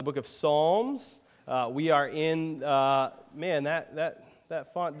The book of Psalms. We are in, man,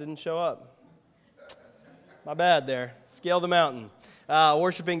 that font didn't show up. My bad there. Scale the mountain.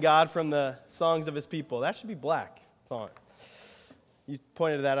 Worshiping God from the songs of his people. That should be black font. You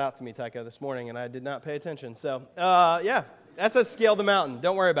pointed that out to me, Tycho, this morning, and I did not pay attention. So, yeah. That says scale the mountain.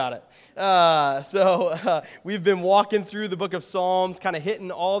 Don't worry about it. We've been walking through the book of Psalms, kind of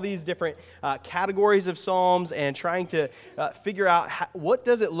hitting all these different categories of Psalms and trying to figure out what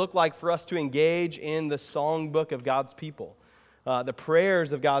does it look like for us to engage in the songbook of God's people, the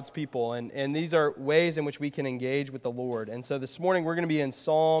prayers of God's people. And these are ways in which we can engage with the Lord. And so this morning we're going to be in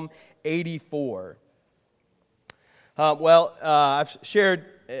Psalm 84. I've shared...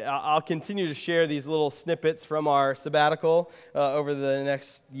 I'll continue to share these little snippets from our sabbatical over the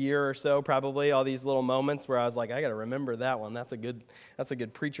next year or so, probably, all these little moments where I was like, I got to remember that one. That's a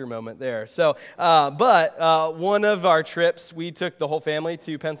good preacher moment there. But one of our trips, we took the whole family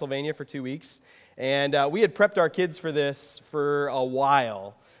to Pennsylvania for 2 weeks, and we had prepped our kids for this for a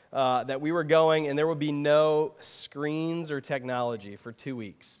while, that we were going, and there would be no screens or technology for 2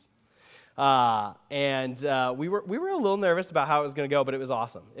 weeks. We were a little nervous about how it was going to go, but it was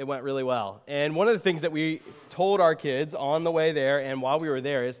awesome. It went really well. And one of the things that we told our kids on the way there and while we were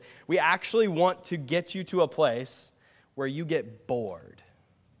there is we actually want to get you to a place where you get bored.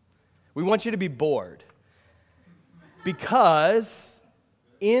 We want you to be bored. Because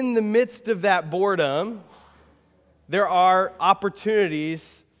in the midst of that boredom, there are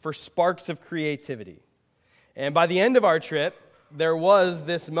opportunities for sparks of creativity. And by the end of our trip, there was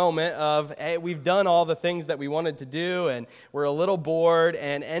this moment of, hey, we've done all the things that we wanted to do, and we're a little bored,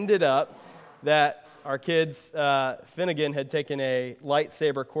 and ended up that our kids, Finnegan, had taken a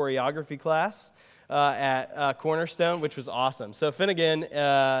lightsaber choreography class at Cornerstone, which was awesome. So Finnegan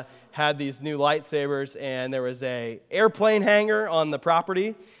had these new lightsabers, and there was a airplane hangar on the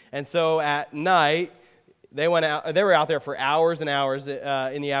property, and so at night, they were out there for hours and hours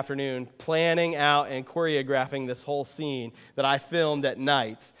in the afternoon planning out and choreographing this whole scene that I filmed at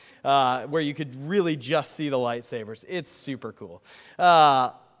night where you could really just see the lightsabers. It's super cool.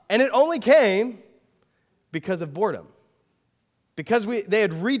 And it only came because of boredom. Because they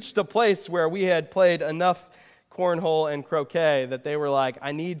had reached a place where we had played enough cornhole and croquet that they were like,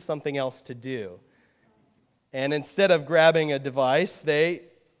 I need something else to do. And instead of grabbing a device, they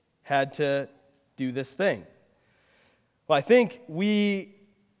had to do this thing. Well, I think we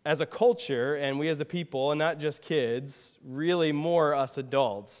as a culture and we as a people, and not just kids, really more us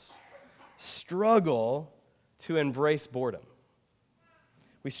adults, struggle to embrace boredom.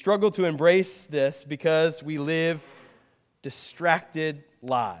 We struggle to embrace this because we live distracted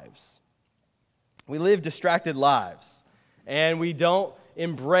lives. We live distracted lives, and we don't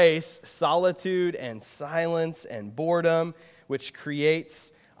embrace solitude and silence and boredom, which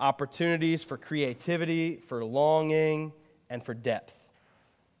creates opportunities for creativity, for longing, and for depth.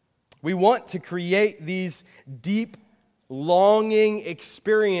 We want to create these deep, longing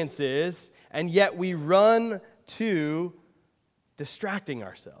experiences, and yet we run to distracting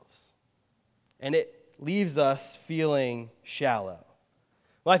ourselves. And it leaves us feeling shallow.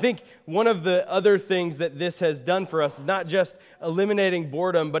 Well, I think one of the other things that this has done for us is not just eliminating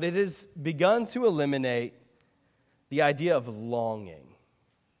boredom, but it has begun to eliminate the idea of longing.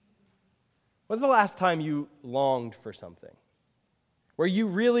 When's the last time you longed for something? Where you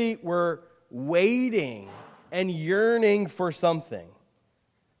really were waiting and yearning for something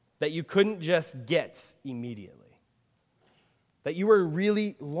that you couldn't just get immediately. That you were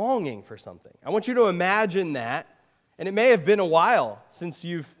really longing for something. I want you to imagine that, and it may have been a while since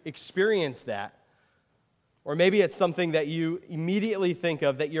you've experienced that. Or maybe it's something that you immediately think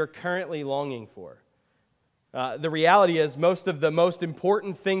of that you're currently longing for. The reality is most of the most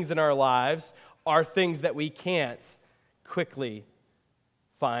important things in our lives are things that we can't quickly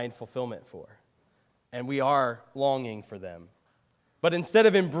find fulfillment for. And we are longing for them. But instead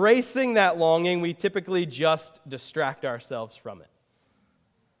of embracing that longing, we typically just distract ourselves from it.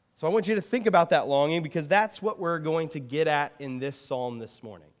 So I want you to think about that longing because that's what we're going to get at in this psalm this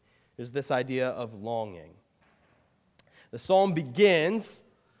morning, is this idea of longing. The psalm begins...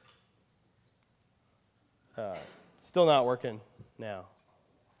 still not working now.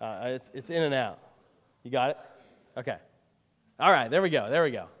 It's in and out. You got it? Okay. All right, there we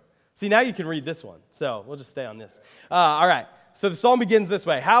go. See, now you can read this one, so we'll just stay on this. All right, so the psalm begins this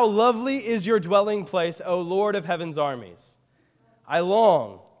way. How lovely is your dwelling place, O Lord of heaven's armies. I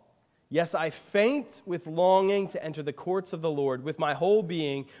long, yes, I faint with longing to enter the courts of the Lord. With my whole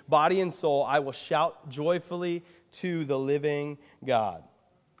being, body and soul, I will shout joyfully to the living God.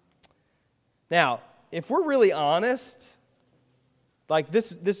 Now, if we're really honest, Like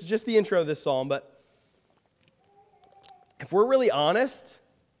this is just the intro of this psalm, but if we're really honest,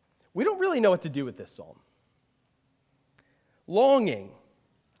 we don't really know what to do with this psalm. Longing.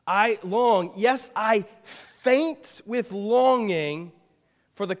 I long. Yes, I faint with longing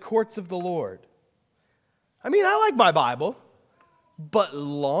for the courts of the Lord. I mean, I like my Bible, but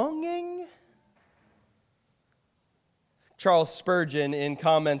longing? Charles Spurgeon, in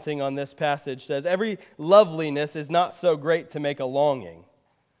commenting on this passage, says, "Every loveliness is not so great to make a longing,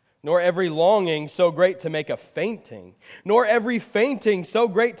 nor every longing so great to make a fainting, nor every fainting so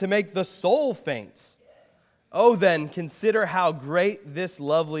great to make the soul faint. Oh, then, consider how great this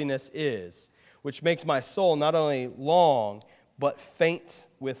loveliness is, which makes my soul not only long, but faint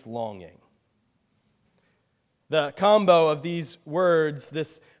with longing." The combo of these words,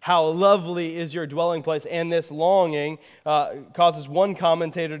 this "how lovely is your dwelling place" and this longing, causes one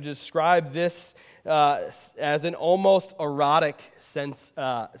commentator to describe this as an almost erotic sentence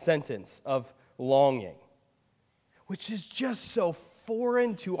of longing, which is just so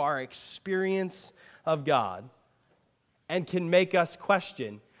foreign to our experience of God and can make us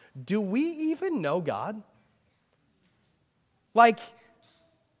question, do we even know God? Like,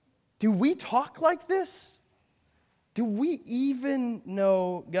 do we talk like this? Do we even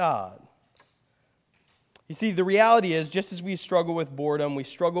know God? You see, the reality is, just as we struggle with boredom, we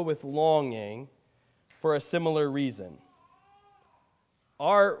struggle with longing for a similar reason.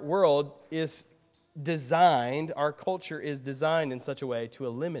 Our world is designed, our culture is designed in such a way to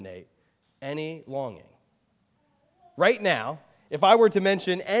eliminate any longing. Right now, if I were to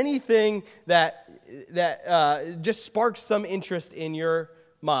mention anything that just sparks some interest in your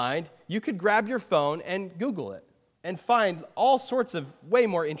mind, you could grab your phone and Google it and find all sorts of way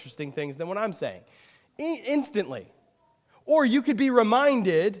more interesting things than what I'm saying instantly. Or you could be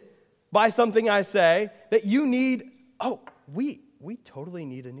reminded by something I say that you need, we totally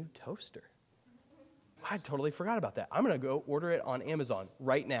need a new toaster. I totally forgot about that. I'm going to go order it on Amazon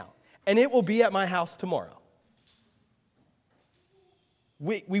right now. And it will be at my house tomorrow.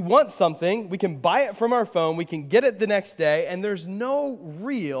 We want something, we can buy it from our phone, we can get it the next day, and there's no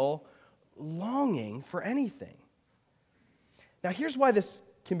real longing for anything. Now, here's why this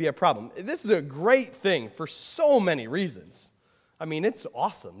can be a problem. This is a great thing for so many reasons. I mean, it's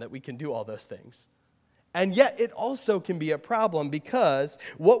awesome that we can do all those things. And yet, it also can be a problem because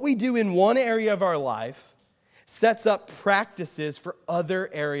what we do in one area of our life sets up practices for other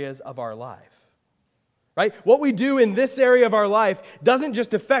areas of our life. Right? What we do in this area of our life doesn't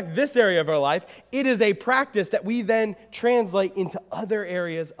just affect this area of our life. It is a practice that we then translate into other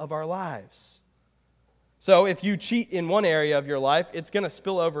areas of our lives. So if you cheat in one area of your life, it's going to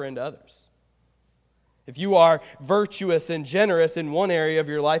spill over into others. If you are virtuous and generous in one area of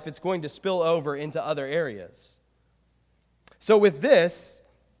your life, it's going to spill over into other areas. So with this,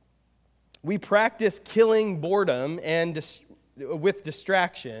 we practice killing boredom and with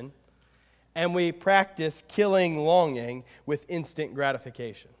distraction, and we practice killing longing with instant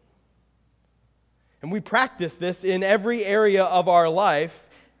gratification. And we practice this in every area of our life,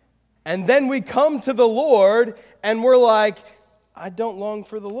 and then we come to the Lord and we're like, I don't long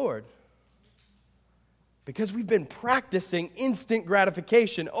for the Lord. Because we've been practicing instant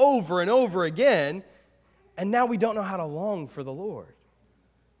gratification over and over again, and now we don't know how to long for the Lord.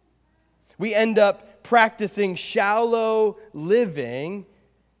 We end up practicing shallow living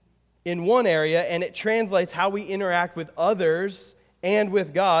in one area, and it translates how we interact with others and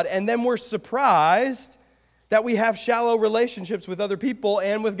with God, and then we're surprised that we have shallow relationships with other people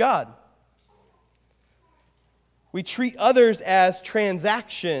and with God. We treat others as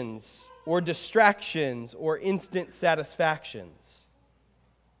transactions or distractions or instant satisfactions.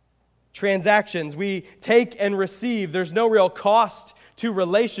 Transactions, we take and receive. There's no real cost to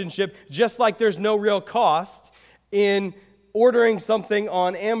relationship, just like there's no real cost in ordering something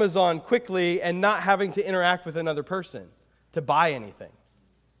on Amazon quickly and not having to interact with another person to buy anything.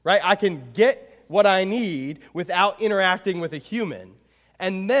 Right? I can get what I need without interacting with a human.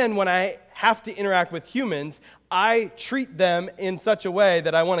 And then when I have to interact with humans, I treat them in such a way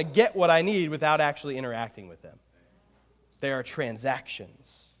that I want to get what I need without actually interacting with them. They are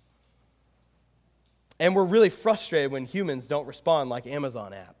transactions. And we're really frustrated when humans don't respond like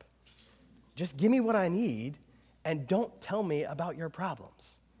Amazon app. Just give me what I need and don't tell me about your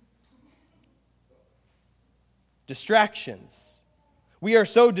problems. Distractions. We are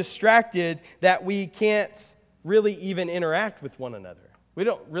so distracted that we can't really even interact with one another. We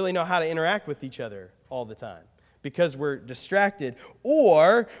don't really know how to interact with each other all the time because we're distracted.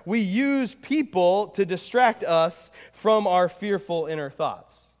 Or we use people to distract us from our fearful inner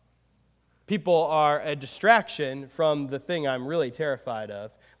thoughts. People are a distraction from the thing I'm really terrified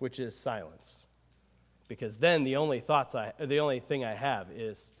of, which is silence. Because then the only thing I have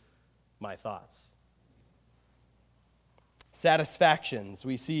is my thoughts. Satisfactions.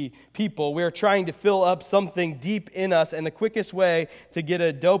 We see people, we're trying to fill up something deep in us, and the quickest way to get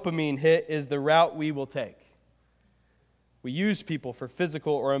a dopamine hit is the route we will take. We use people for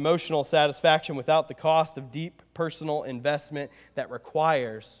physical or emotional satisfaction without the cost of deep personal investment that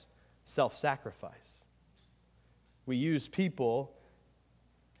requires self-sacrifice. We use people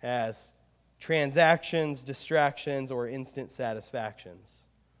as transactions, distractions, or instant satisfactions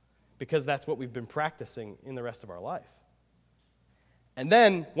because that's what we've been practicing in the rest of our life. And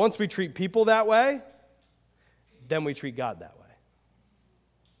then, once we treat people that way, then we treat God that way.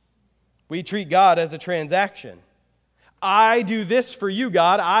 We treat God as a transaction. I do this for you,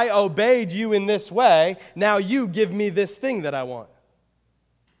 God. I obeyed you in this way. Now you give me this thing that I want.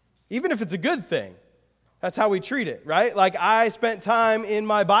 Even if it's a good thing. That's how we treat it, right? Like, I spent time in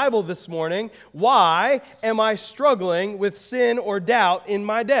my Bible this morning. Why am I struggling with sin or doubt in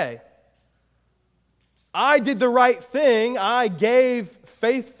my day? I did the right thing. I gave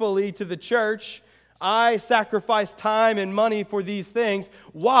faithfully to the church. I sacrificed time and money for these things.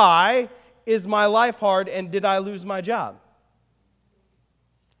 Why is my life hard, and did I lose my job?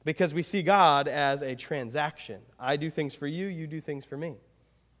 Because we see God as a transaction. I do things for you, you do things for me.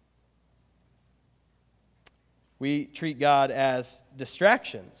 We treat God as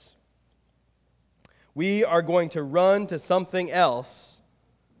distractions. We are going to run to something else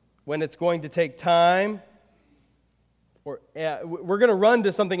when it's going to take time, or we're going to run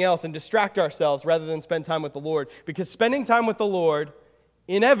to something else and distract ourselves rather than spend time with the Lord, because spending time with the Lord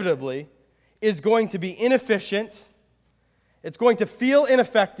inevitably is going to be inefficient, it's going to feel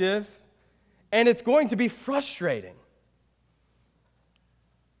ineffective, and it's going to be frustrating.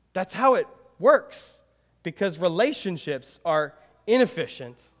 That's how it works, because relationships are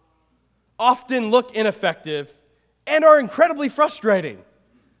inefficient, often look ineffective, and are incredibly frustrating.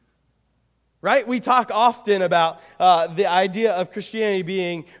 Right? We talk often about the idea of Christianity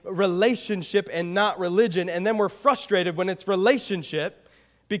being relationship and not religion, and then we're frustrated when it's relationship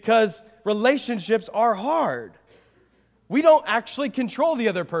because relationships are hard. We don't actually control the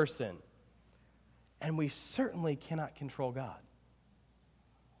other person, and we certainly cannot control God.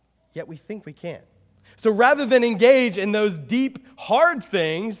 Yet we think we can. So rather than engage in those deep, hard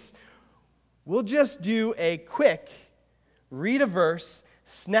things, we'll just do a quick read a verse,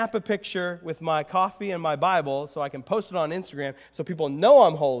 snap a picture with my coffee and my Bible so I can post it on Instagram so people know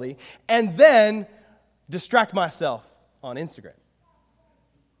I'm holy, and then distract myself on Instagram.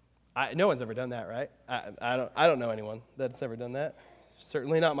 No one's ever done that, right? I don't know anyone that's ever done that.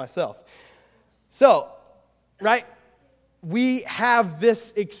 Certainly not myself. So, right, we have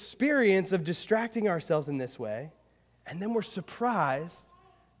this experience of distracting ourselves in this way, and then we're surprised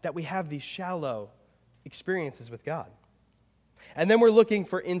that we have these shallow experiences with God. And then we're looking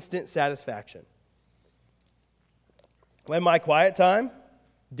for instant satisfaction. When my quiet time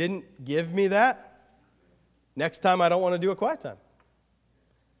didn't give me that, next time I don't want to do a quiet time.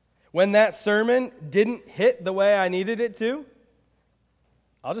 When that sermon didn't hit the way I needed it to,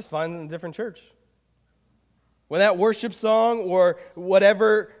 I'll just find a different church. When that worship song or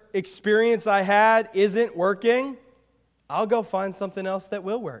whatever experience I had isn't working, I'll go find something else that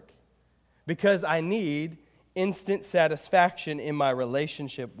will work. Because I need instant satisfaction in my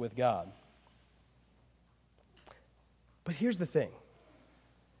relationship with God. But here's the thing.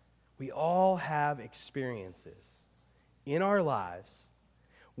 We all have experiences in our lives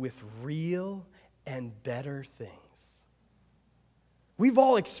with real and better things. We've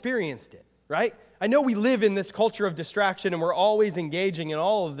all experienced it, right? I know we live in this culture of distraction and we're always engaging in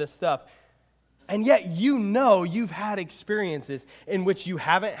all of this stuff. And yet you know you've had experiences in which you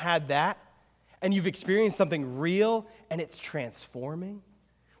haven't had that, and you've experienced something real and it's transforming.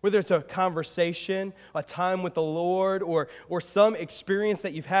 Whether it's a conversation, a time with the Lord, or some experience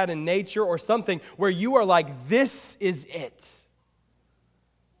that you've had in nature, or something where you are like, this is it.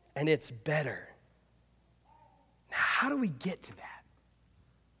 And it's better. Now, how do we get to that?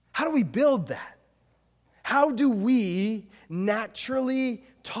 How do we build that? How do we naturally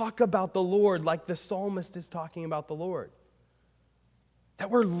talk about the Lord like the psalmist is talking about the Lord? That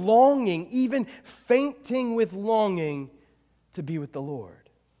we're longing, even fainting with longing to be with the Lord.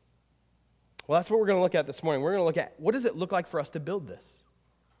 Well, that's what we're going to look at this morning. We're going to look at, what does it look like for us to build this?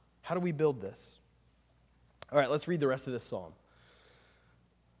 How do we build this? All right, let's read the rest of this psalm.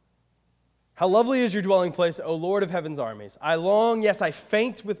 How lovely is your dwelling place, O Lord of heaven's armies. I long, yes, I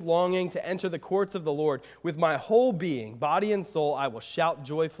faint with longing to enter the courts of the Lord. With my whole being, body and soul, I will shout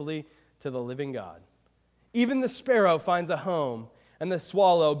joyfully to the living God. Even the sparrow finds a home, and the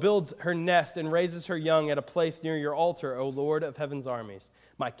swallow builds her nest and raises her young at a place near your altar, O Lord of heaven's armies,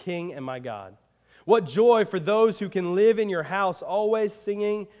 my King and my God. What joy for those who can live in your house, always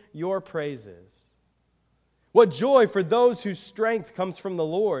singing your praises. What joy for those whose strength comes from the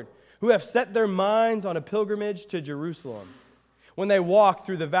Lord, who have set their minds on a pilgrimage to Jerusalem. When they walk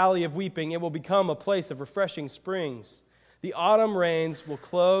through the valley of weeping, it will become a place of refreshing springs. The autumn rains will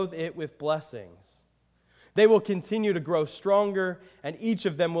clothe it with blessings. They will continue to grow stronger, and each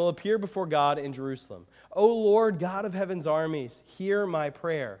of them will appear before God in Jerusalem. O Lord, God of heaven's armies, hear my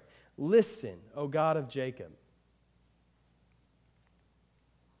prayer. Listen, O God of Jacob.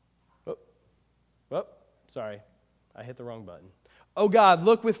 Sorry, I hit the wrong button. O God,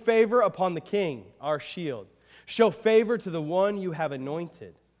 look with favor upon the King, our shield. Show favor to the one you have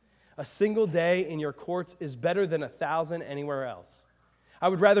anointed. A single day in your courts is better than 1,000 anywhere else. I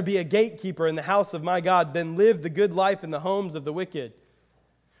would rather be a gatekeeper in the house of my God than live the good life in the homes of the wicked.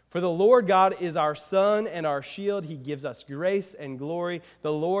 For the Lord God is our sun and our shield. He gives us grace and glory.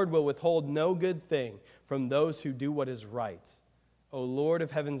 The Lord will withhold no good thing from those who do what is right. O Lord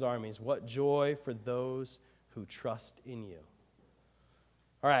of heaven's armies, what joy for those who trust in you.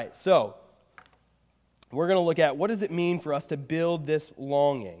 All right, so we're going to look at what does it mean for us to build this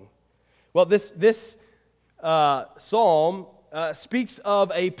longing. Well, this psalm speaks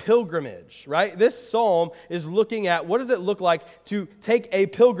of a pilgrimage, right? This psalm is looking at what does it look like to take a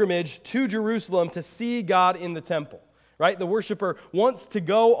pilgrimage to Jerusalem to see God in the temple, right? The worshiper wants to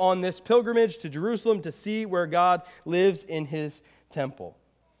go on this pilgrimage to Jerusalem to see where God lives in his temple.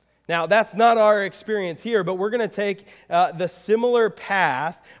 Now, that's not our experience here, but we're going to take the similar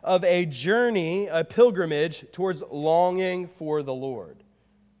path of a journey, a pilgrimage towards longing for the Lord.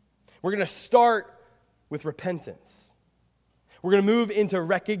 We're going to start with repentance. We're going to move into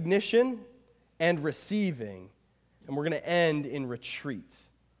recognition and receiving, and we're going to end in retreat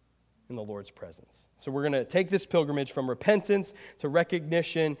in the Lord's presence. So we're going to take this pilgrimage from repentance to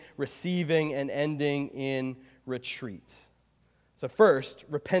recognition, receiving, and ending in retreat. So first,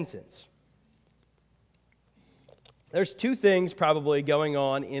 repentance. There's two things probably going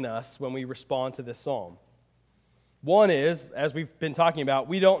on in us when we respond to this psalm. One is, as we've been talking about,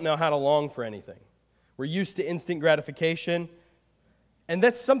 we don't know how to long for anything. We're used to instant gratification, and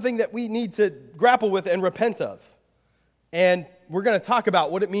that's something that we need to grapple with and repent of. And we're going to talk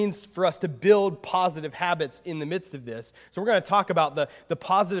about what it means for us to build positive habits in the midst of this. So we're going to talk about the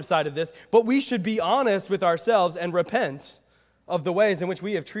positive side of this, but we should be honest with ourselves and repent of the ways in which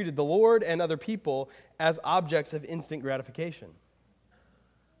we have treated the Lord and other people as objects of instant gratification.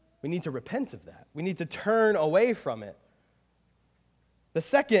 We need to repent of that. We need to turn away from it. The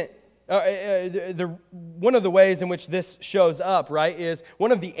second, one of the ways in which this shows up, right, is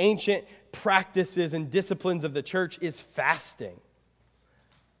one of the ancient practices and disciplines of the church is fasting.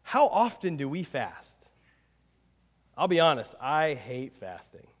 How often do we fast? I'll be honest, I hate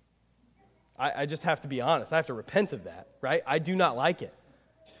fasting. I just have to be honest. I have to repent of that, right? I do not like it.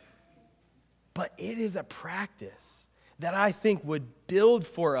 But it is a practice that I think would build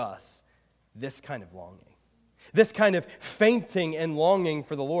for us this kind of longing, this kind of fainting and longing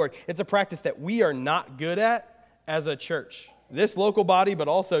for the Lord. It's a practice that we are not good at as a church. This local body, but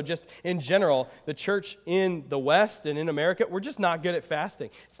also just in general, the church in the West and in America, we're just not good at fasting.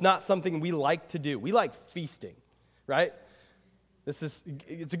 It's not something we like to do. We like feasting, right?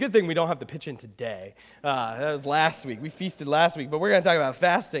 It's a good thing we don't have to pitch in today. That was last week. We feasted last week, but we're going to talk about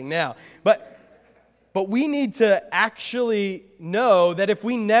fasting now. But we need to actually know that if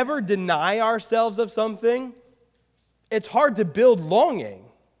we never deny ourselves of something, it's hard to build longing,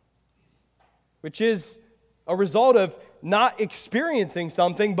 which is a result of not experiencing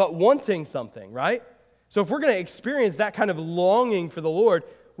something but wanting something, right? So if we're going to experience that kind of longing for the Lord,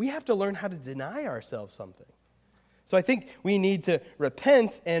 we have to learn how to deny ourselves something. So I think we need to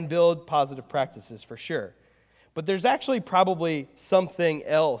repent and build positive practices for sure. But there's actually probably something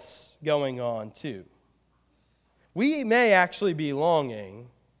else going on too. We may actually be longing,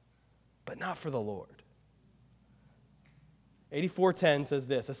 but not for the Lord. 84:10 says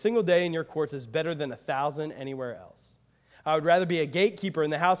this, a single day in your courts is better than 1,000 anywhere else. I would rather be a gatekeeper in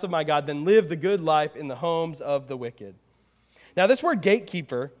the house of my God than live the good life in the homes of the wicked. Now this word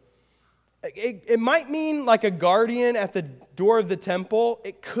gatekeeper, it might mean like a guardian at the door of the temple.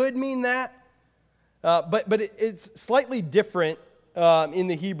 It could mean that, but it's slightly different in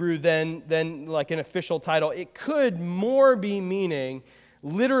the Hebrew than like an official title. It could more be meaning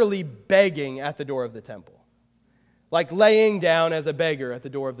literally begging at the door of the temple, like laying down as a beggar at the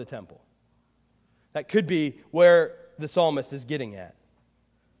door of the temple. That could be where the psalmist is getting at.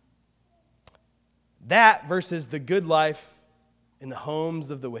 That versus the good life in the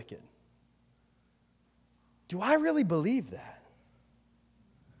homes of the wicked. Do I really believe that?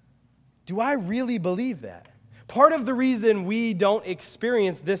 Do I really believe that? Part of the reason we don't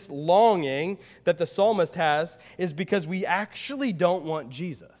experience this longing that the psalmist has is because we actually don't want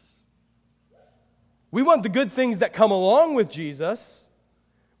Jesus. We want the good things that come along with Jesus.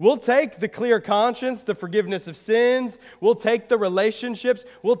 We'll take the clear conscience, the forgiveness of sins. We'll take the relationships.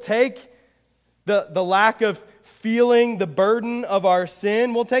 We'll take the lack of feeling the burden of our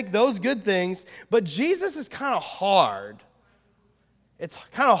sin. We'll take those good things. But Jesus is kind of hard. It's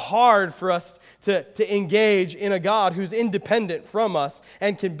kind of hard for us to engage in a God who's independent from us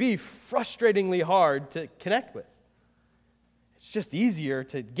and can be frustratingly hard to connect with. It's just easier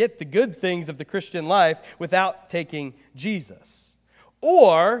to get the good things of the Christian life without taking Jesus.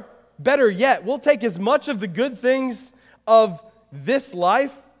 Or, better yet, we'll take as much of the good things of this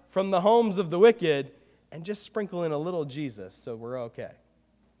life from the homes of the wicked and just sprinkle in a little Jesus so we're okay.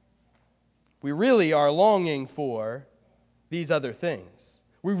 We really are longing for these other things.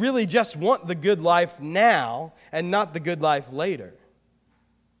 We really just want the good life now and not the good life later.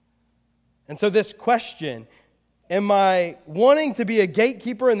 And so this question, am I wanting to be a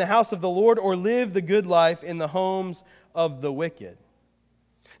gatekeeper in the house of the Lord or live the good life in the homes of the wicked?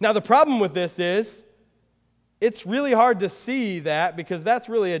 Now the problem with this is, it's really hard to see that because that's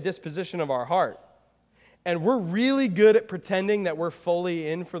really a disposition of our heart. And we're really good at pretending that we're fully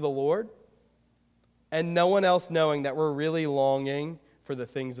in for the Lord and no one else knowing that we're really longing for the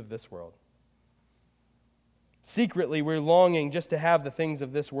things of this world. Secretly, we're longing just to have the things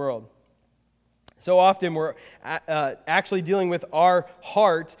of this world. So often we're actually dealing with our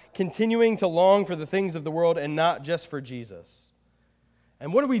heart continuing to long for the things of the world and not just for Jesus.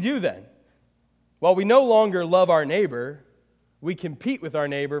 And what do we do then? Well, we no longer love our neighbor. We compete with our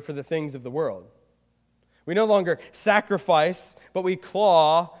neighbor for the things of the world. We no longer sacrifice, but we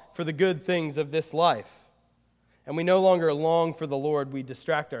claw for the good things of this life. And we no longer long for the Lord. We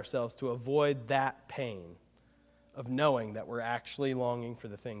distract ourselves to avoid that pain of knowing that we're actually longing for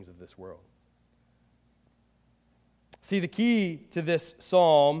the things of this world. See, the key to this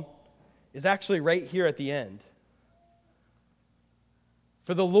psalm is actually right here at the end.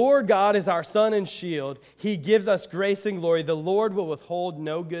 For the Lord God is our sun and shield. He gives us grace and glory. The Lord will withhold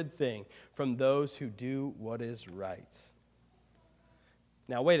no good thing from those who do what is right.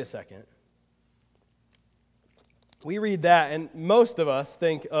 Now, wait a second. We read that, and most of us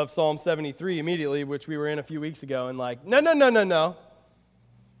think of Psalm 73 immediately, which we were in a few weeks ago, and like, no.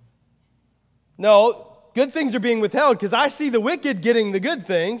 No, good things are being withheld because I see the wicked getting the good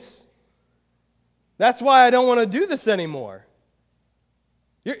things. That's why I don't want to do this anymore.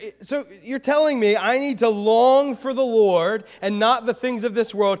 So you're telling me I need to long for the Lord and not the things of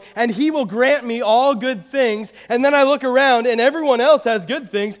this world, and He will grant me all good things, and then I look around and everyone else has good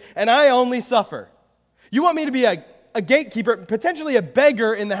things, and I only suffer. You want me to be a gatekeeper, potentially a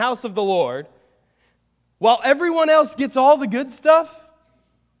beggar in the house of the Lord, while everyone else gets all the good stuff?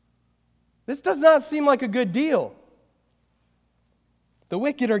 This does not seem like a good deal. The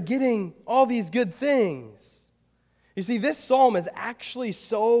wicked are getting all these good things. You see, this psalm is actually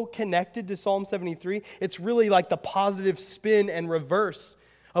so connected to Psalm 73, it's really like the positive spin and reverse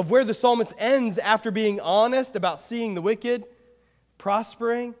of where the psalmist ends after being honest about seeing the wicked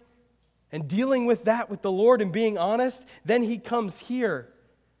prospering and dealing with that with the Lord and being honest. Then he comes here.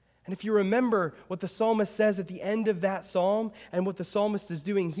 And if you remember what the psalmist says at the end of that psalm and what the psalmist is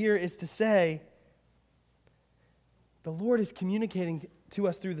doing here is to say, the Lord is communicating to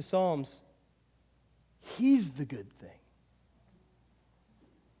us through the Psalms. He's the good thing.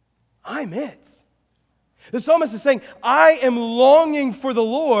 I'm it. The psalmist is saying, I am longing for the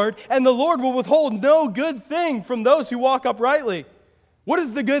Lord, and the Lord will withhold no good thing from those who walk uprightly. What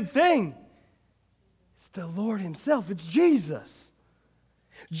is the good thing? It's the Lord Himself. It's Jesus.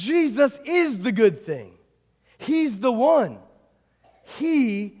 Jesus is the good thing. He's the one.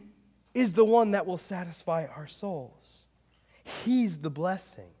 He is the one that will satisfy our souls. He's the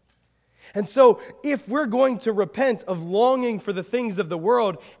blessing. And so, if we're going to repent of longing for the things of the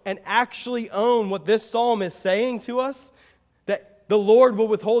world and actually own what this psalm is saying to us, that the Lord will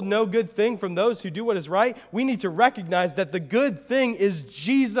withhold no good thing from those who do what is right, we need to recognize that the good thing is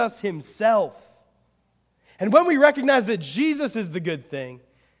Jesus Himself. And when we recognize that Jesus is the good thing,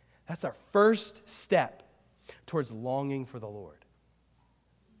 that's our first step towards longing for the Lord.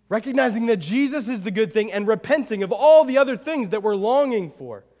 Recognizing that Jesus is the good thing and repenting of all the other things that we're longing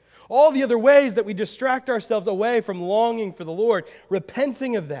for. All the other ways that we distract ourselves away from longing for the Lord,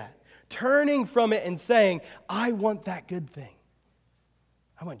 repenting of that, turning from it and saying, I want that good thing.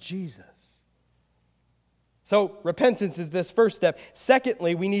 I want Jesus. So repentance is this first step.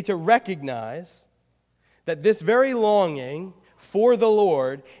 Secondly, we need to recognize that this very longing for the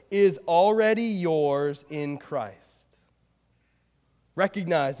Lord is already yours in Christ.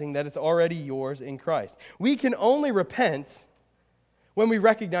 Recognizing that it's already yours in Christ. We can only repent when we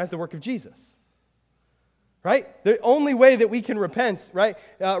recognize the work of Jesus. Right? The only way that we can repent, right?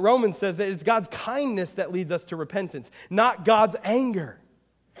 Romans says that it's God's kindness that leads us to repentance, not God's anger.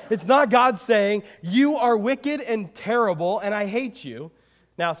 It's not God saying, you are wicked and terrible and I hate you.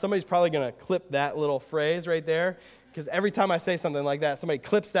 Now, somebody's probably going to clip that little phrase right there, because every time I say something like that, somebody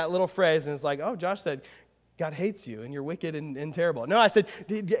clips that little phrase and it's like, oh, Josh said, God hates you and you're wicked and terrible. No, I said,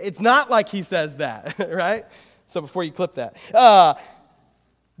 it's not like he says that, right? So before you clip that.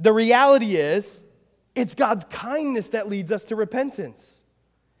 The reality is, it's God's kindness that leads us to repentance.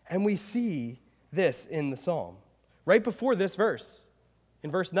 And we see this in the psalm. Right before this verse,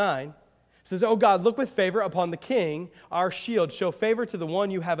 in verse 9, it says, "O God, look with favor upon the king, our shield. Show favor to the one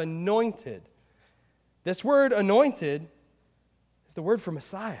you have anointed." This word anointed is the word for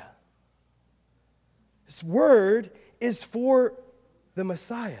Messiah. This word is for the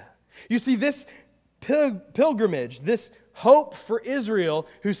Messiah. You see, this pilgrimage, this hope for Israel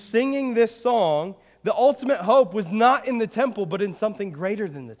who's singing this song, the ultimate hope was not in the temple, but in something greater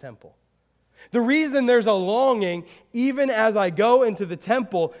than the temple. The reason there's a longing, even as I go into the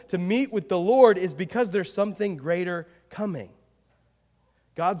temple to meet with the Lord, is because there's something greater coming.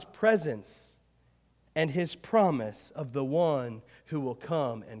 God's presence and his promise of the one who will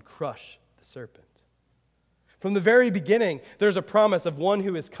come and crush the serpent. From the very beginning, there's a promise of one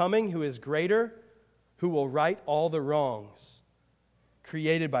who is coming, who is greater, who will right all the wrongs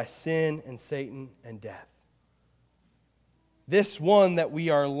created by sin and Satan and death. This one that we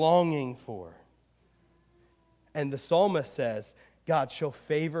are longing for. And the psalmist says, God, show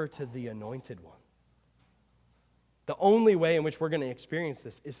favor to the anointed one. The only way in which we're going to experience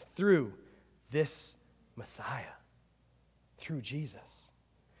this is through this Messiah, through Jesus.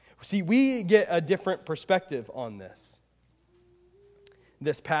 See, we get a different perspective on this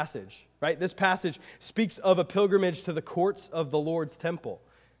passage, right? This passage speaks of a pilgrimage to the courts of the Lord's temple.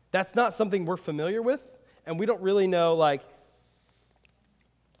 That's not something we're familiar with, and we don't really know,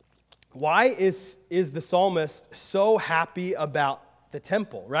 why is the psalmist so happy about the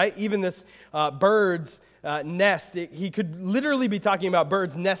temple, right? Even this bird's nest, he could literally be talking about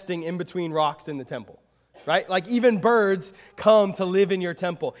birds nesting in between rocks in the temple, right? Like even birds come to live in your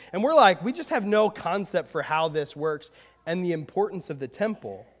temple. And we're like, we just have no concept for how this works and the importance of the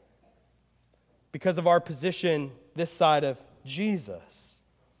temple because of our position this side of Jesus.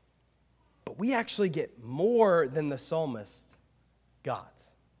 But we actually get more than the psalmist got.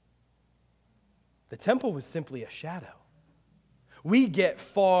 The temple was simply a shadow. We get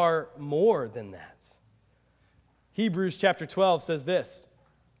far more than that. Hebrews chapter 12 says this,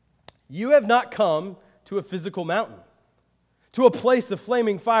 "You have not come to a physical mountain, to a place of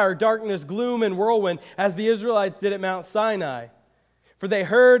flaming fire, darkness, gloom, and whirlwind, as the Israelites did at Mount Sinai. For they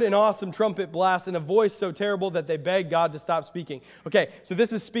heard an awesome trumpet blast and a voice so terrible that they begged God to stop speaking." Okay, so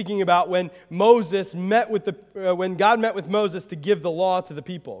this is speaking about when when God met with Moses to give the law to the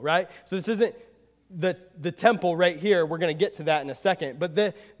people, right? So this isn't the temple right here. We're going to get to that in a second. But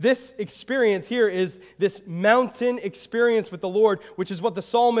this experience here is this mountain experience with the Lord, which is what the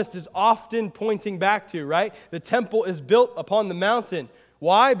psalmist is often pointing back to, right? The temple is built upon the mountain.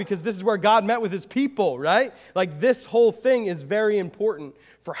 Why? Because this is where God met with his people, right? Like this whole thing is very important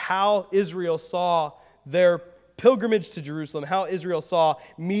for how Israel saw their pilgrimage to Jerusalem, how Israel saw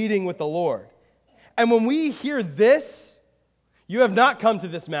meeting with the Lord. And when we hear this, you have not come to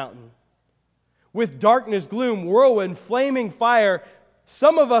this mountain with darkness, gloom, whirlwind, flaming fire,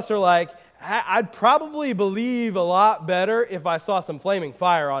 some of us are like, I'd probably believe a lot better if I saw some flaming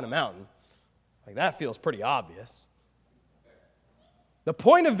fire on a mountain. Like that feels pretty obvious. The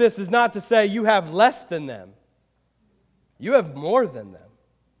point of this is not to say you have less than them. You have more than them.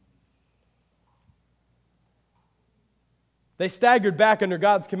 They staggered back under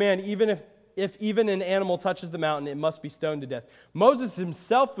God's command, if even an animal touches the mountain, it must be stoned to death. Moses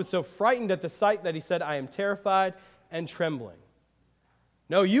himself was so frightened at the sight that he said, "I am terrified and trembling."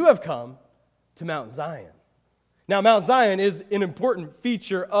 No, you have come to Mount Zion. Now, Mount Zion is an important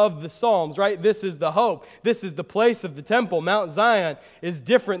feature of the Psalms, right? This is the hope. This is the place of the temple. Mount Zion is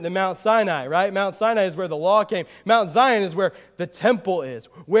different than Mount Sinai, right? Mount Sinai is where the law came. Mount Zion is where the temple is,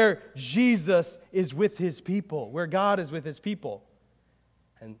 where Jesus is with his people, where God is with his people.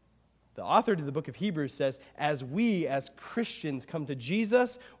 And the author to the book of Hebrews says, as we as Christians come to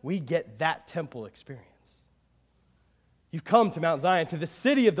Jesus, we get that temple experience. You've come to Mount Zion, to the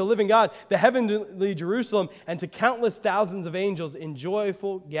city of the living God, the heavenly Jerusalem, and to countless thousands of angels in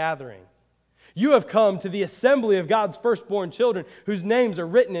joyful gathering. You have come to the assembly of God's firstborn children, whose names are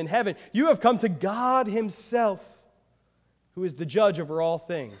written in heaven. You have come to God himself, who is the judge over all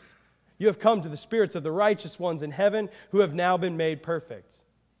things. You have come to the spirits of the righteous ones in heaven, who have now been made perfect.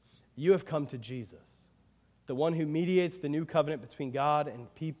 You have come to Jesus, the one who mediates the new covenant between God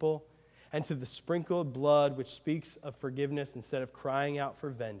and people, and to the sprinkled blood which speaks of forgiveness instead of crying out for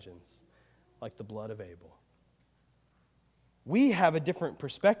vengeance, like the blood of Abel. We have a different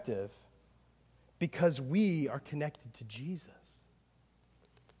perspective because we are connected to Jesus.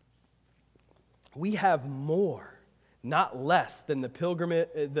 We have more, not less, than the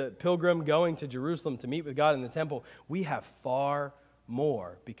pilgrim going to Jerusalem to meet with God in the temple. We have far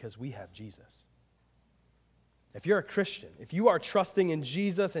more because we have Jesus. If you're a Christian, if you are trusting in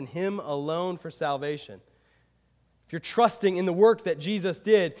Jesus and him alone for salvation, if you're trusting in the work that Jesus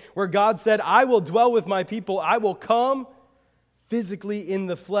did, where God said, I will dwell with my people, I will come physically in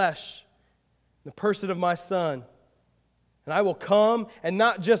the flesh, in the person of my Son, and I will come and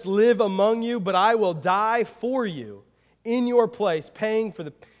not just live among you, but I will die for you in your place, paying for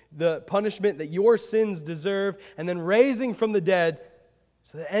the punishment that your sins deserve, and then raising from the dead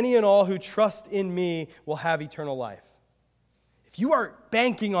so that any and all who trust in me will have eternal life. If you are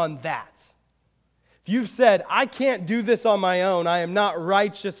banking on that, if you've said, I can't do this on my own, I am not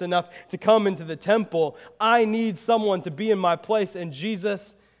righteous enough to come into the temple, I need someone to be in my place, and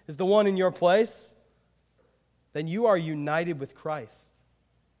Jesus is the one in your place, then you are united with Christ.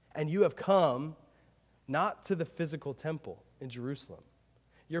 And you have come not to the physical temple in Jerusalem.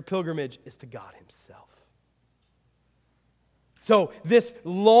 Your pilgrimage is to God himself. So this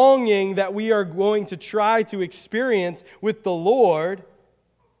longing that we are going to try to experience with the Lord,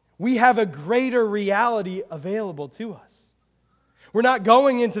 we have a greater reality available to us. We're not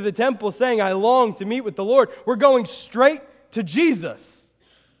going into the temple saying, I long to meet with the Lord. We're going straight to Jesus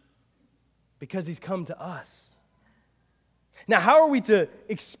because he's come to us. Now, how are we to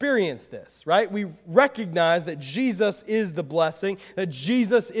experience this, right? We recognize that Jesus is the blessing, that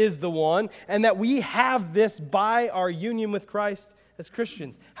Jesus is the one, and that we have this by our union with Christ as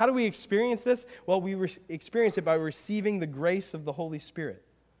Christians. How do we experience this? Well, we experience it by receiving the grace of the Holy Spirit.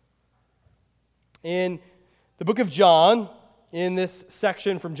 In the book of John, in this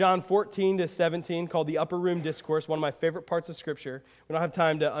section from John 14 to 17 called the Upper Room Discourse, one of my favorite parts of Scripture. We don't have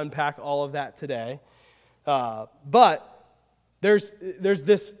time to unpack all of that today. But there's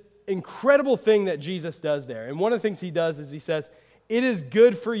this incredible thing that Jesus does there. And one of the things he does is he says, it is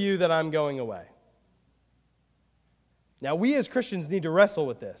good for you that I'm going away. Now, we as Christians need to wrestle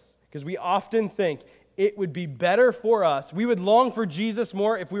with this because we often think it would be better for us. We would long for Jesus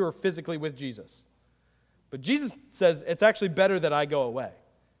more if we were physically with Jesus. But Jesus says it's actually better that I go away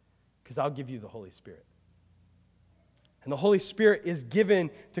because I'll give you the Holy Spirit. And the Holy Spirit is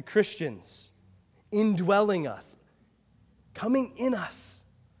given to Christians, indwelling us, coming in us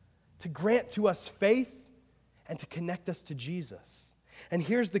to grant to us faith and to connect us to Jesus. And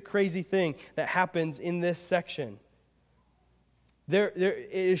here's the crazy thing that happens in this section. It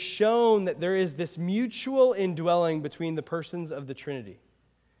is shown that there is this mutual indwelling between the persons of the Trinity.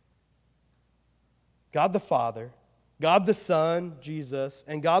 God the Father, God the Son, Jesus,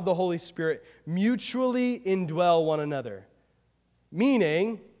 and God the Holy Spirit mutually indwell one another.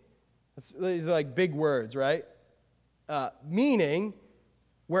 Meaning, these are like big words, right? Meaning,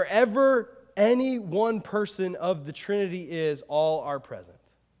 wherever any one person of the Trinity is, all are present.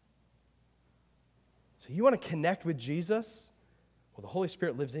 So you want to connect with Jesus? Well, the Holy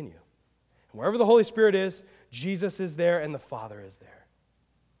Spirit lives in you. And wherever the Holy Spirit is, Jesus is there and the Father is there.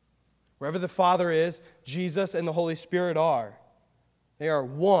 Wherever the Father is, Jesus and the Holy Spirit are. They are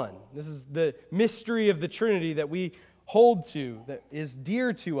one. This is the mystery of the Trinity that we hold to, that is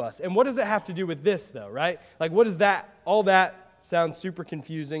dear to us. And what does it have to do with this, though, right? Like, what does that, all that sounds super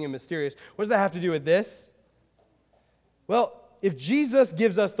confusing and mysterious. What does that have to do with this? Well, if Jesus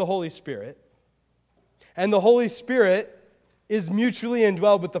gives us the Holy Spirit, and the Holy Spirit is mutually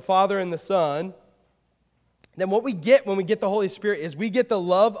indwelled with the Father and the Son, then what we get when we get the Holy Spirit is we get the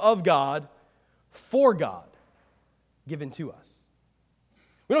love of God for God given to us.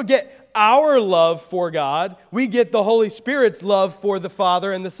 We don't get our love for God. We get the Holy Spirit's love for the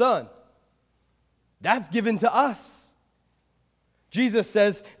Father and the Son. That's given to us. Jesus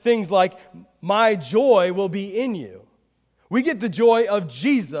says things like, my joy will be in you. We get the joy of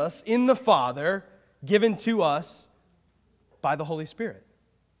Jesus in the Father given to us by the Holy Spirit.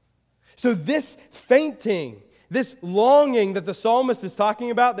 So this fainting, This longing that the psalmist is talking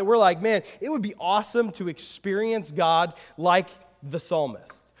about, that we're like, man, it would be awesome to experience God like the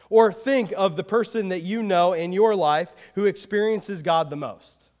psalmist. Or think of the person that you know in your life who experiences God the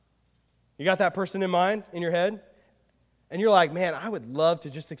most. You got that person in mind, in your head? And you're like, man, I would love to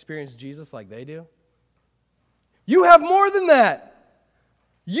just experience Jesus like they do. You have more than that.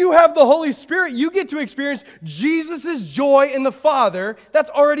 You have the Holy Spirit. You get to experience Jesus' joy in the Father. That's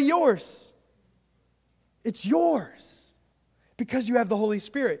already yours. It's yours because you have the Holy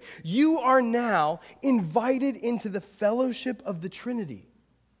Spirit. You are now invited into the fellowship of the Trinity.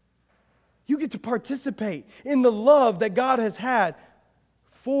 You get to participate in the love that God has had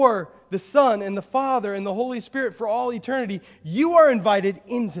for the Son and the Father and the Holy Spirit for all eternity. You are invited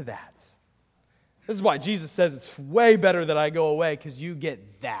into that. This is why Jesus says it's way better that I go away, because you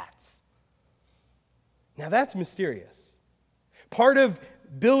get that. Now that's mysterious. Part of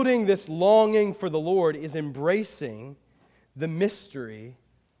building this longing for the Lord is embracing the mystery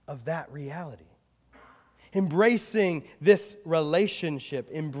of that reality. Embracing this relationship,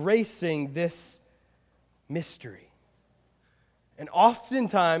 embracing this mystery. And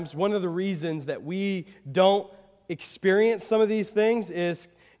oftentimes, one of the reasons that we don't experience some of these things is,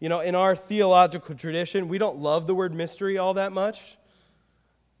 in our theological tradition, we don't love the word mystery all that much.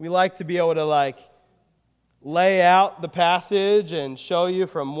 We like to be able to lay out the passage and show you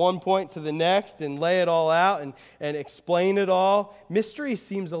from one point to the next and lay it all out and explain it all. Mystery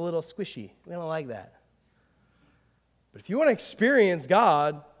seems a little squishy. We don't like that. But if you want to experience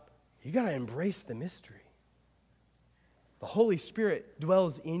God, you got to embrace the mystery. The Holy Spirit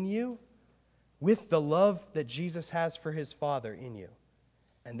dwells in you with the love that Jesus has for his Father in you.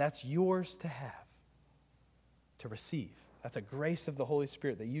 And that's yours to have, to receive. That's a grace of the Holy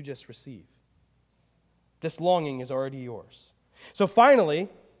Spirit that you just received. This longing is already yours. So finally,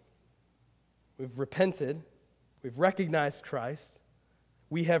 we've repented, we've recognized Christ,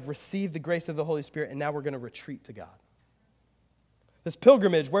 we have received the grace of the Holy Spirit, and now we're going to retreat to God. This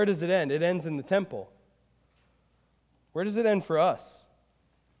pilgrimage, where does it end? It ends in the temple. Where does it end for us?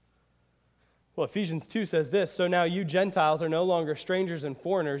 Well, Ephesians 2 says this, "So now you Gentiles are no longer strangers and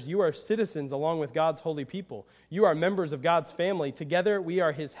foreigners. You are citizens along with God's holy people. You are members of God's family. Together we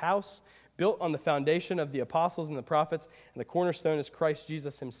are his house, built on the foundation of the apostles and the prophets, and the cornerstone is Christ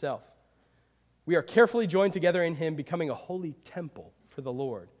Jesus himself. We are carefully joined together in him, becoming a holy temple for the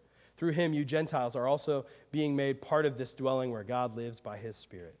Lord. Through him, you Gentiles are also being made part of this dwelling where God lives by his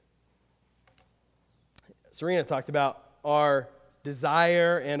Spirit." Serena talked about our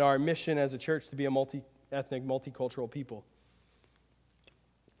desire and our mission as a church to be a multi-ethnic, multicultural people.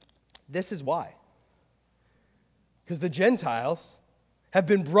 This is why. Because the Gentiles have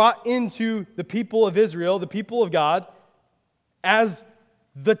been brought into the people of Israel, the people of God, as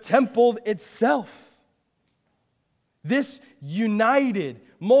the temple itself. This united,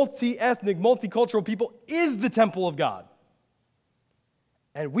 multi-ethnic, multicultural people is the temple of God.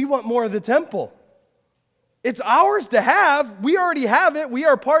 And we want more of the temple. It's ours to have. We already have it. We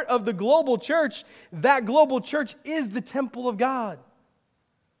are part of the global church. That global church is the temple of God.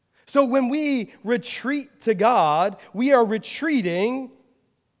 So when we retreat to God, we are retreating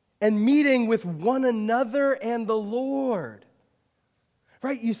and meeting with one another and the Lord.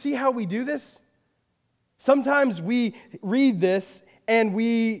 Right? You see how we do this? Sometimes we read this and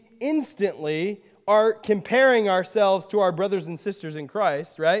we instantly are comparing ourselves to our brothers and sisters in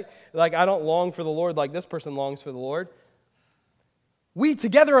Christ, right? Like, I don't long for the Lord like this person longs for the Lord. We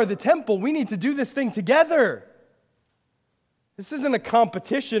together are the temple. We need to do this thing together. This isn't a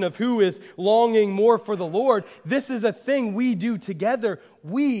competition of who is longing more for the Lord. This is a thing we do together.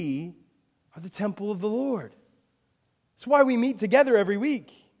 We are the temple of the Lord. That's why we meet together every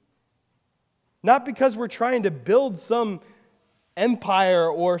week. Not because we're trying to build some empire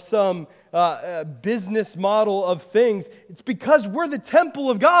or some business model of things. It's because we're the temple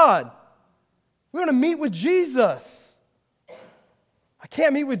of God. We want to meet with Jesus. I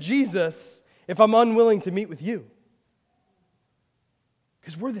can't meet with Jesus if I'm unwilling to meet with you.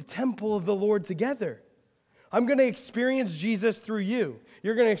 Because we're the temple of the Lord together. I'm going to experience Jesus through you.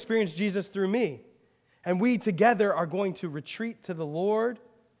 You're going to experience Jesus through me. And we together are going to retreat to the Lord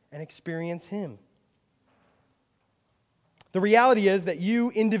and experience him. The reality is that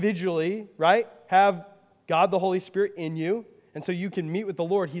you individually, right, have God the Holy Spirit in you, and so you can meet with the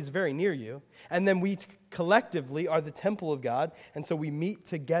Lord. He's very near you. And then we collectively are the temple of God, and so we meet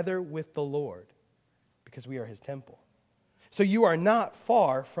together with the Lord because we are his temple. So you are not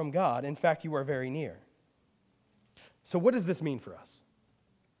far from God. In fact, you are very near. So what does this mean for us?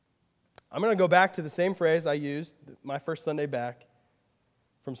 I'm going to go back to the same phrase I used my first Sunday back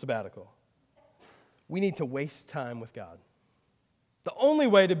from sabbatical. we need to waste time with God. The only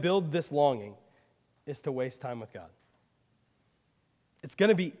way to build this longing is to waste time with God. It's going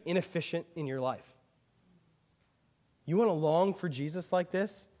to be inefficient in your life. You want to long for Jesus like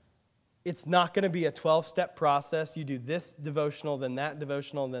this? It's not going to be a 12-step process. You do this devotional, then that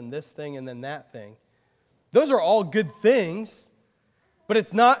devotional, then this thing, and then that thing. Those are all good things, but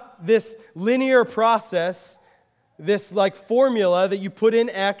it's not this linear process, this like formula that you put in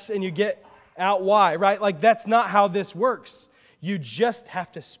X and you get out Y, right? Like that's not how this works. You just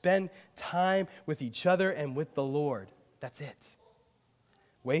have to spend time with each other and with the Lord. That's it.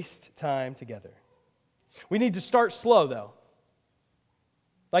 Waste time together. We need to start slow, though.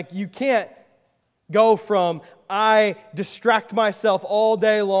 Like you can't go from I distract myself all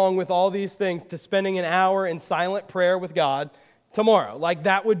day long with all these things to spending an hour in silent prayer with God tomorrow. Like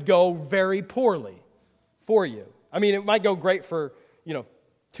that would go very poorly for you. I mean, it might go great for,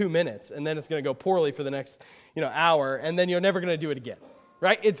 2 minutes, and then it's going to go poorly for the next, hour, and then you're never going to do it again,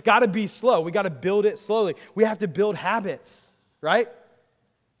 right? It's got to be slow. We got to build it slowly. We have to build habits, right?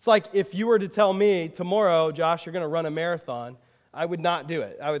 It's like if you were to tell me tomorrow, Josh, you're going to run a marathon, I would not do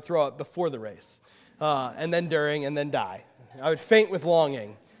it. I would throw up before the race, and then during, and then die. I would faint with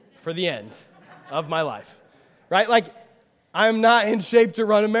longing for the end of my life, right? Like, I'm not in shape to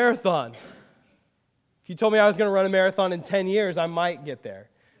run a marathon. If you told me I was going to run a marathon in 10 years, I might get there.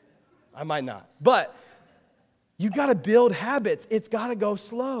 I might not. But you got to build habits. It's got to go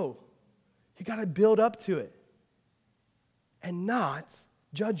slow. You got to build up to it and not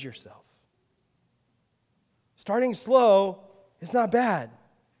judge yourself. Starting slow is not bad.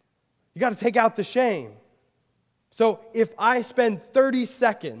 You got to take out the shame. So if I spend 30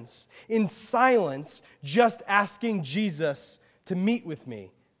 seconds in silence just asking Jesus to meet with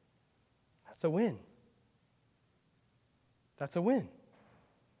me, that's a win. That's a win.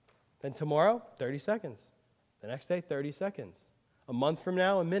 Then tomorrow, 30 seconds. The next day, 30 seconds. A month from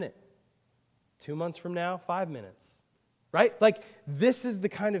now, a minute. 2 months from now, 5 minutes. Right? Like, this is the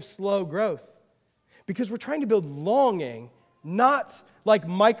kind of slow growth. Because we're trying to build longing, not like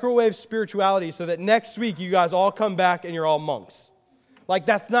microwave spirituality so that next week you guys all come back and you're all monks. Like,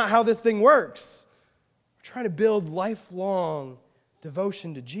 that's not how this thing works. We're trying to build lifelong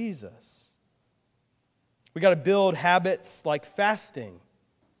devotion to Jesus. We got to build habits like fasting.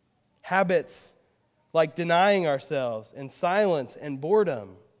 Habits like denying ourselves and silence and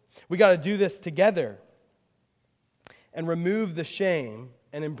boredom. We got to do this together and remove the shame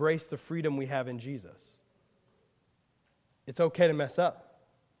and embrace the freedom we have in Jesus. It's okay to mess up.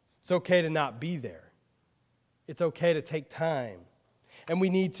 It's okay to not be there. It's okay to take time. And we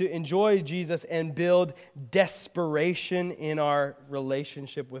need to enjoy Jesus and build desperation in our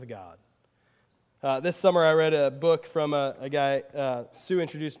relationship with God. This summer I read a book from a guy Sue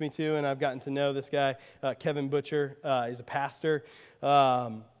introduced me to, and I've gotten to know this guy, Kevin Butcher. He's a pastor,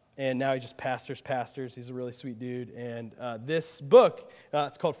 and now he just pastors. He's a really sweet dude. And this book,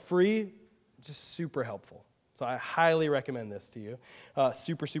 it's called Free, just super helpful. So I highly recommend this to you.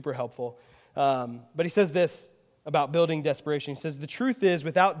 Super, super helpful. But he says this about building desperation. He says, the truth is,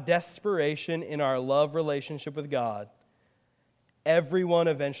 without desperation in our love relationship with God, everyone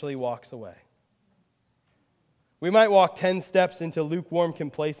eventually walks away. We might walk 10 steps into lukewarm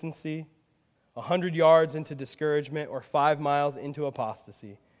complacency, 100 yards into discouragement, or 5 miles into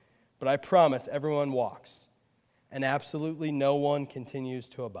apostasy. But I promise everyone walks, and absolutely no one continues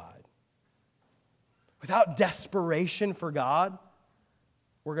to abide. Without desperation for God,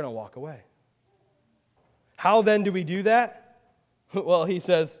 we're going to walk away. How then do we do that? Well, he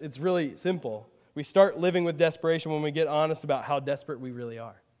says it's really simple. We start living with desperation when we get honest about how desperate we really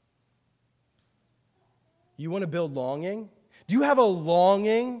are. You want to build longing? Do you have a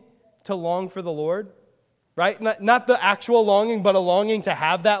longing to long for the Lord? Right? Not the actual longing, but a longing to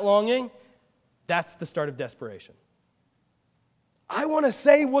have that longing. That's the start of desperation. I want to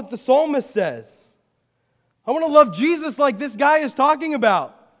say what the psalmist says. I want to love Jesus like this guy is talking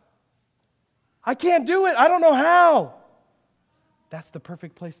about. I can't do it. I don't know how. That's the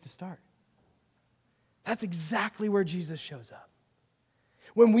perfect place to start. That's exactly where Jesus shows up.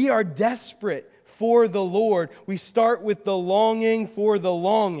 When we are desperate for the Lord, we start with the longing for the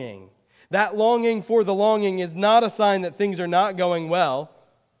longing. That longing for the longing is not a sign that things are not going well.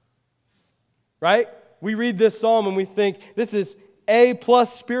 Right? We read this psalm and we think, this is A+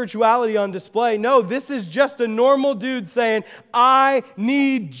 spirituality on display. No, this is just a normal dude saying, I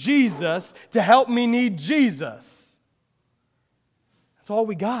need Jesus to help me need Jesus. That's all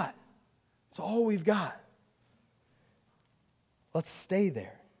we got. That's all we've got. Let's stay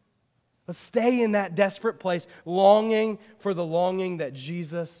there. Let's stay in that desperate place, longing for the longing that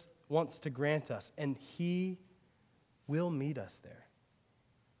Jesus wants to grant us, and he will meet us there.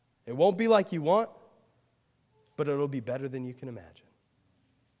 It won't be like you want, but it'll be better than you can imagine.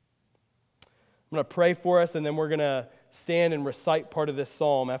 I'm going to pray for us, and then we're going to stand and recite part of this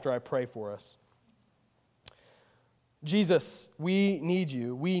psalm after I pray for us. Jesus, we need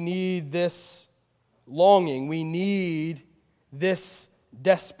you. We need this longing. We need this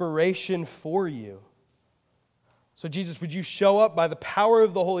desperation for you. So Jesus, would you show up by the power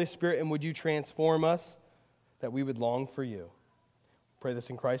of the Holy Spirit, and would you transform us that we would long for you? Pray this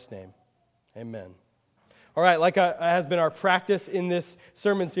in Christ's name. Amen. All right, like has been our practice in this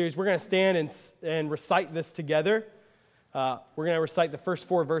sermon series, we're going to stand and recite this together. We're going to recite the first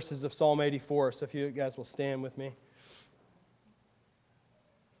 4 verses of Psalm 84, so if you guys will stand with me.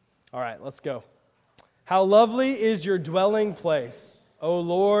 All right, let's go. How lovely is your dwelling place, O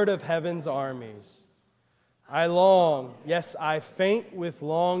Lord of heaven's armies. I long, yes, I faint with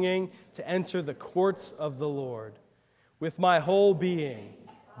longing to enter the courts of the Lord. With my whole being,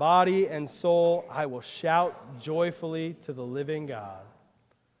 body and soul, I will shout joyfully to the living God.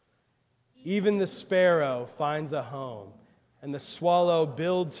 Even the sparrow finds a home, and the swallow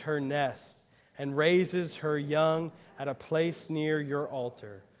builds her nest and raises her young at a place near your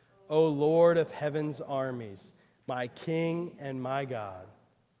altar, O Lord of heaven's armies, my King and my God.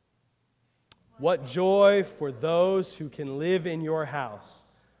 What joy for those who can live in your house,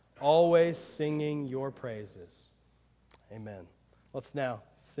 always singing your praises. Amen. Let's now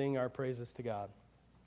sing our praises to God.